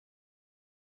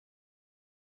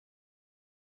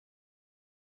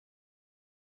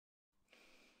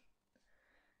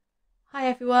Hi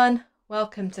everyone,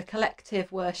 welcome to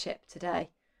Collective Worship today.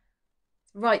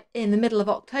 It's right in the middle of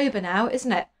October now,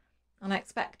 isn't it? And I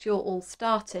expect you're all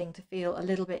starting to feel a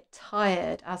little bit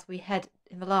tired as we head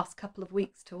in the last couple of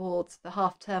weeks towards the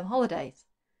half-term holidays.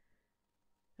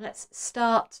 Let's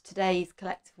start today's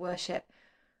Collective Worship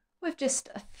with just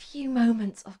a few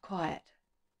moments of quiet.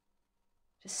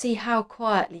 Just see how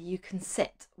quietly you can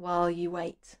sit while you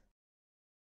wait.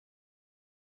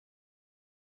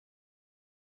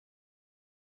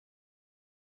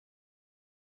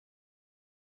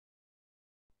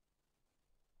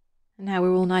 And now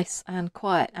we're all nice and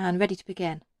quiet and ready to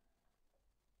begin.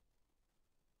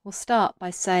 We'll start by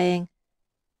saying,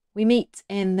 "We meet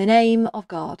in the name of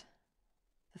God,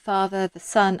 the Father, the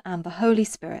Son, and the Holy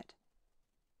Spirit.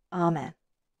 Amen."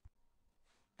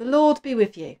 The Lord be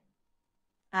with you,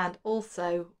 and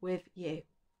also with you.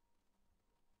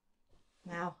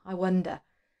 Now, I wonder,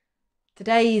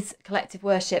 today's collective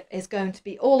worship is going to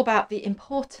be all about the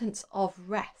importance of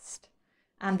rest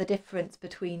and the difference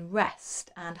between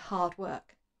rest and hard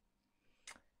work.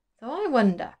 So I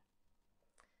wonder,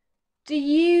 do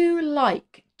you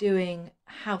like doing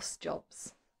house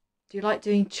jobs? Do you like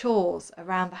doing chores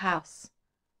around the house?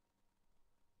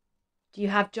 Do you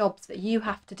have jobs that you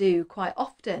have to do quite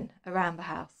often around the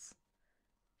house?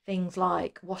 Things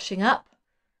like washing up,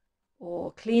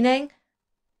 or cleaning,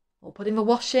 or putting the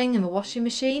washing in the washing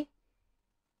machine?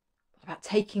 What about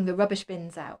taking the rubbish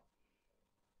bins out?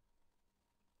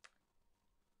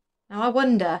 Now I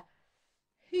wonder,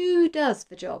 who does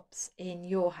the jobs in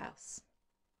your house?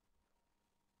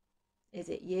 Is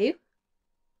it you?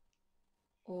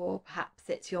 Or perhaps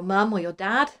it's your mum or your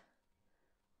dad?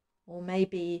 Or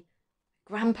maybe a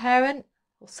grandparent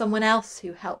or someone else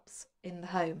who helps in the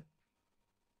home?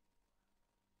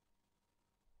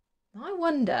 I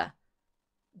wonder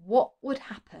what would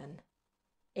happen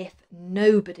if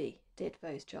nobody did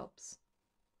those jobs.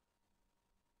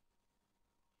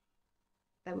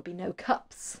 There would be no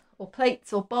cups or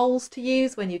plates or bowls to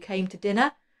use when you came to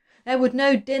dinner. There would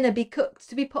no dinner be cooked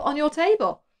to be put on your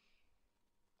table.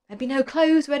 There'd be no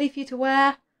clothes ready for you to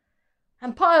wear,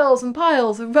 and piles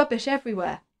of rubbish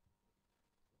everywhere.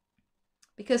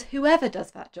 Because whoever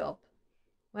does that job,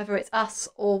 whether it's us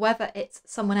or whether it's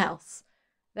someone else,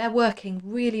 they're working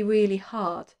really, really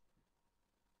hard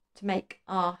to make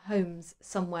our homes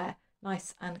somewhere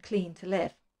nice and clean to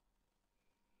live.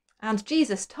 And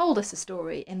Jesus told us a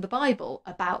story in the Bible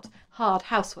about hard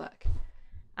housework.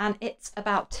 And it's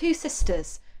about two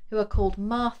sisters who are called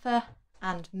Martha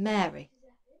and Mary.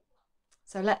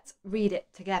 So let's read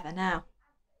it together now.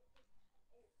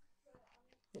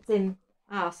 It's in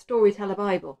our Storyteller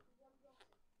Bible.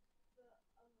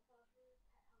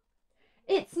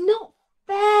 "It's not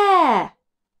fair,"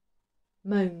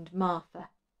 moaned Martha.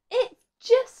 "It's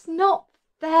just not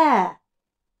fair.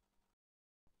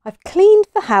 I've cleaned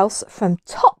the house from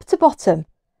top to bottom,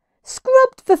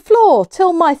 scrubbed the floor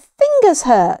till my fingers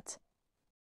hurt.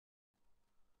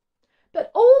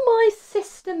 But all my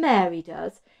sister Mary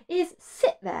does is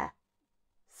sit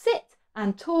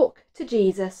and talk to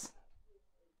Jesus."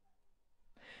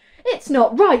 "It's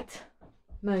not right,"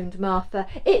 moaned Martha.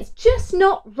 "It's just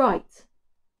not right.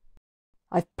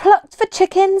 I've plucked the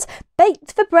chickens,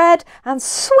 baked the bread, and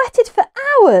sweated for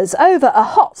hours over a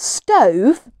hot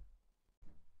stove.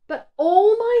 But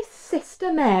all my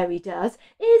sister Mary does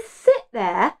is sit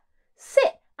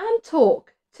and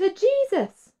talk to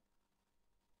Jesus."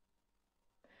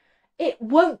 "It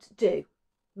won't do,"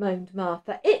 moaned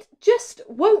Martha. "It just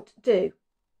won't do.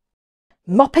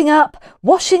 Mopping up,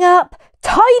 washing up,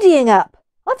 tidying up.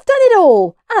 I've done it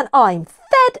all, and I'm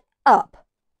fed up.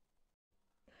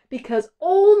 Because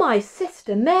all my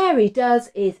sister Mary does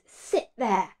is sit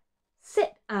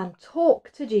and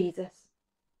talk to Jesus."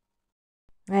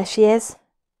 There she is.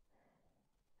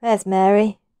 There's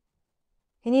Mary.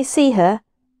 Can you see her,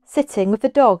 sitting with the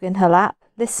dog in her lap,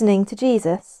 listening to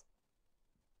Jesus?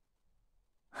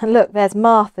 And look, there's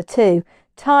Martha too,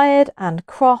 tired and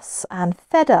cross and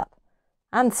fed up,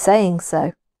 and saying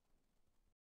so.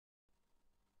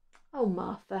 "Oh,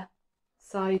 Martha,"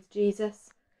 sighed Jesus.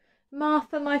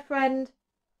 "Martha, my friend,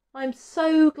 I'm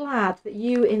so glad that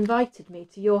you invited me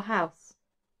to your house.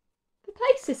 The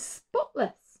place is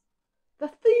spotless. The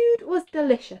food was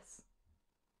delicious.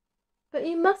 But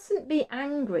you mustn't be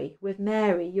angry with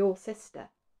Mary, your sister,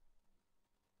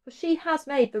 for she has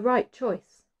made the right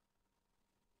choice.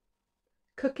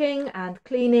 Cooking and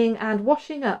cleaning and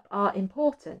washing up are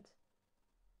important,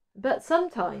 but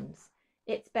sometimes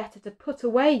it's better to put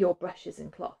away your brushes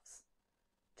and cloths,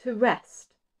 to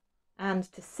rest,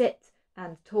 and to sit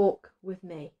and talk with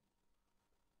me."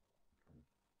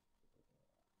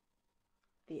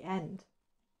 the end.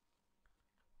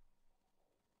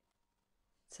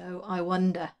 So I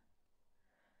wonder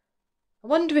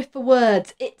if the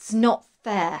words "it's not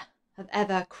fair" have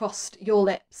ever crossed your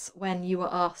lips when you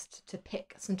were asked to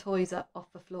pick some toys up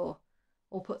off the floor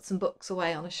or put some books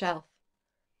away on a shelf.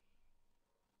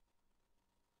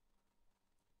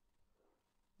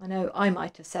 I know I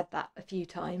might have said that a few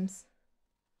times.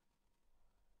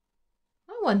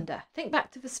 I wonder, think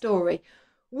back to the story,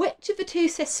 which of the two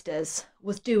sisters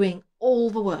was doing all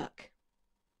the work?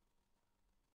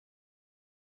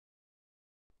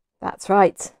 That's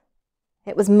right.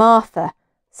 It was Martha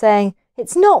saying,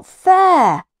 "It's not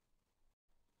fair."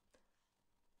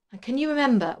 And can you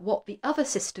remember what the other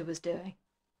sister was doing?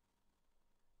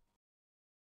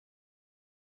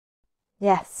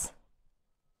 Yes.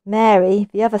 Mary,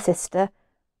 the other sister,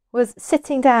 was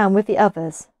sitting down with the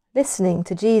others, listening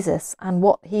to Jesus and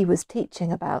what he was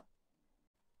teaching about.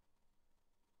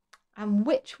 And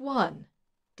which one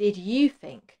did you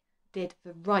think did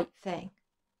the right thing?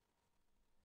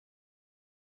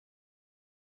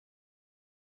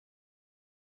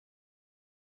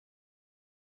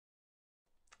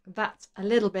 That's a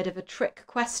little bit of a trick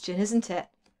question, isn't it?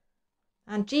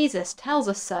 And Jesus tells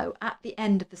us so at the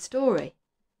end of the story.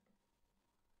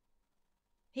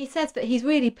 He says that he's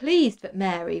really pleased that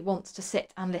Mary wants to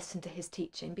sit and listen to his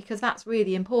teaching because that's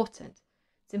really important.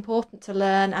 It's important to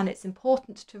learn, and it's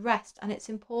important to rest, and it's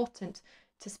important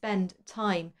to spend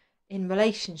time in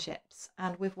relationships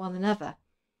and with one another.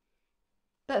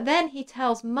 But then he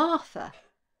tells Martha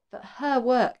that her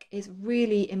work is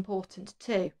really important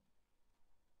too.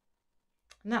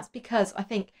 And that's because I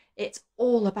think it's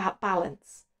all about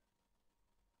balance.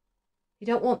 You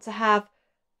don't want to have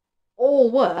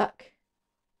all work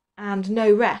and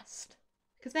no rest,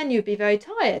 because then you'd be very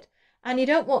tired. And you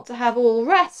don't want to have all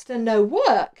rest and no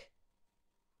work,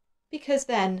 because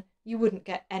then you wouldn't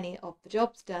get any of the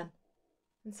jobs done.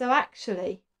 And so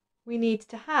actually, we need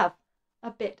to have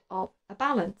a bit of a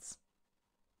balance.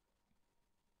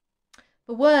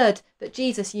 The word that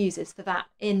Jesus uses for that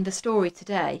in the story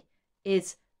today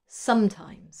is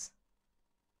sometimes.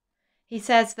 He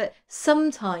says that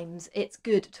sometimes it's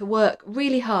good to work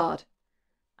really hard,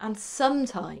 and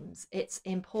sometimes it's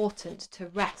important to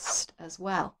rest as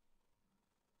well.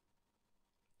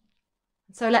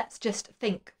 So let's just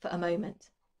think for a moment.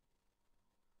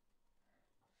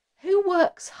 Who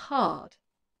works hard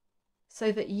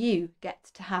so that you get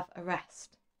to have a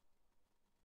rest?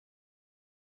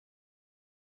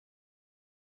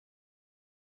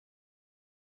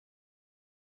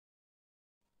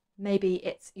 Maybe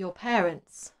it's your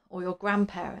parents or your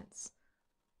grandparents,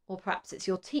 or perhaps it's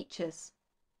your teachers.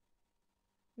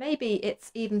 Maybe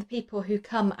it's even the people who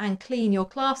come and clean your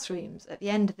classrooms at the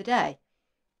end of the day.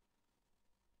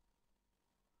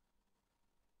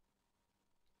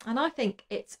 And I think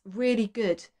it's really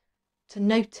good to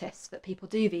notice that people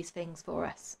do these things for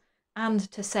us and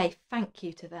to say thank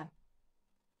you to them.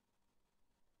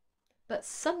 But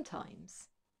sometimes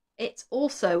it's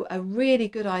also a really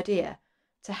good idea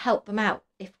to help them out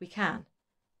if we can,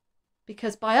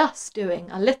 because by us doing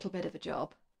a little bit of a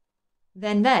job,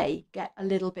 then they get a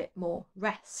little bit more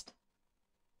rest.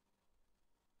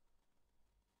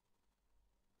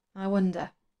 I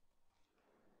wonder,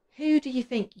 who do you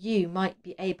think you might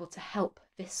be able to help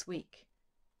this week,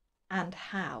 and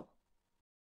how?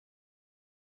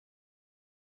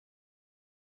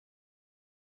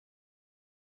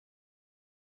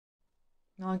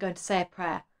 Now I'm going to say a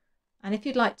prayer, and if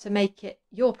you'd like to make it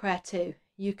your prayer too,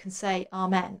 you can say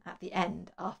Amen at the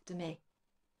end after me.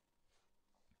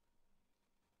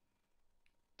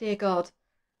 Dear God,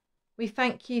 we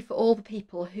thank you for all the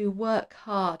people who work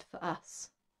hard for us,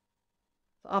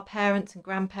 for our parents and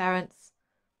grandparents,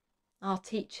 our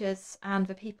teachers, and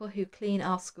the people who clean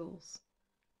our schools,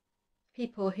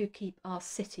 people who keep our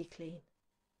city clean.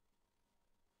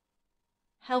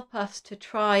 Help us to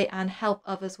try and help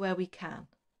others where we can,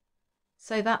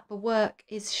 so that the work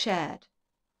is shared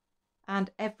and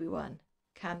everyone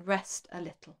can rest a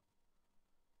little.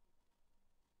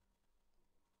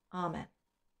 Amen.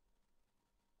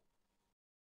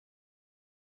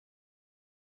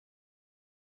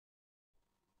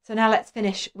 So now let's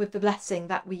finish with the blessing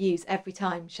that we use every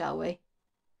time, shall we?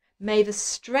 May the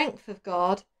strength of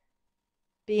God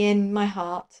be in my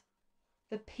heart,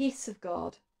 the peace of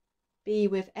God be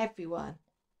with everyone,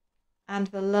 and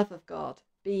the love of God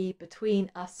be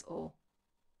between us all.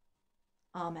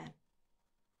 Amen.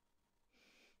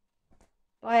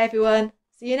 Bye everyone.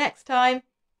 See you next time.